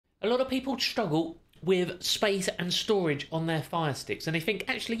A lot of people struggle with space and storage on their Fire Sticks, and they think,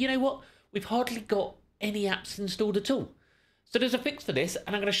 actually, you know what? We've hardly got any apps installed at all. So there's a fix for this,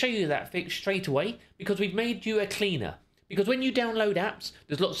 and I'm going to show you that fix straight away because we've made you a cleaner. Because when you download apps,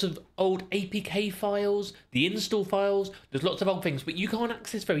 there's lots of old APK files, the install files, there's lots of old things, but you can't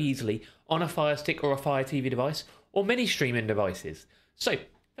access very easily on a Fire Stick or a Fire TV device or many streaming devices. So,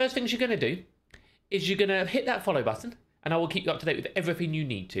 first things you're going to do is you're going to hit that follow button, and I will keep you up to date with everything you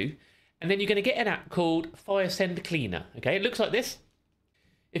need to. And then you're going to get an app called FireSend Cleaner. Okay, it looks like this.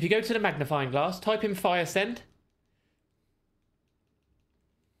 If you go to the magnifying glass, type in FireSend.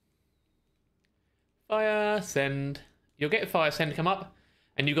 FireSend. You'll get FireSend come up,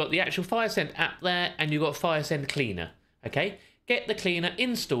 and you've got the actual FireSend app there, and you've got FireSend Cleaner. Okay, get the cleaner,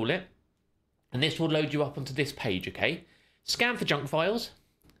 install it, and this will load you up onto this page. Okay, scan for junk files,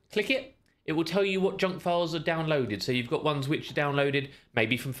 click it. It will tell you what junk files are downloaded. So you've got ones which are downloaded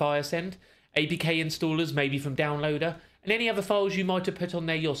maybe from FireSend, APK installers maybe from Downloader, and any other files you might have put on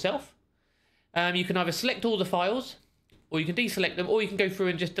there yourself. You can either select all the files, or you can deselect them, or you can go through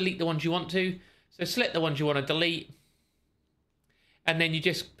and just delete the ones you want to. So select the ones you want to delete, and then you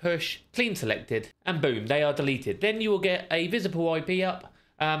just push clean selected, and boom, they are deleted. Then you will get a visible IP up.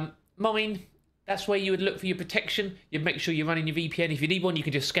 Mine, that's where you would look for your protection. You'd make sure you're running your VPN. If you need one, you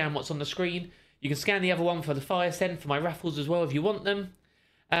can just scan what's on the screen. You can scan the other one for the FireSend, for my raffles as well if you want them.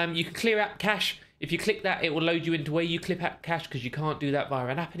 You can clear app cache. If you click that, it will load you into where you clip app cache because you can't do that via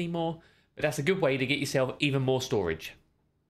an app anymore. But that's a good way to get yourself even more storage.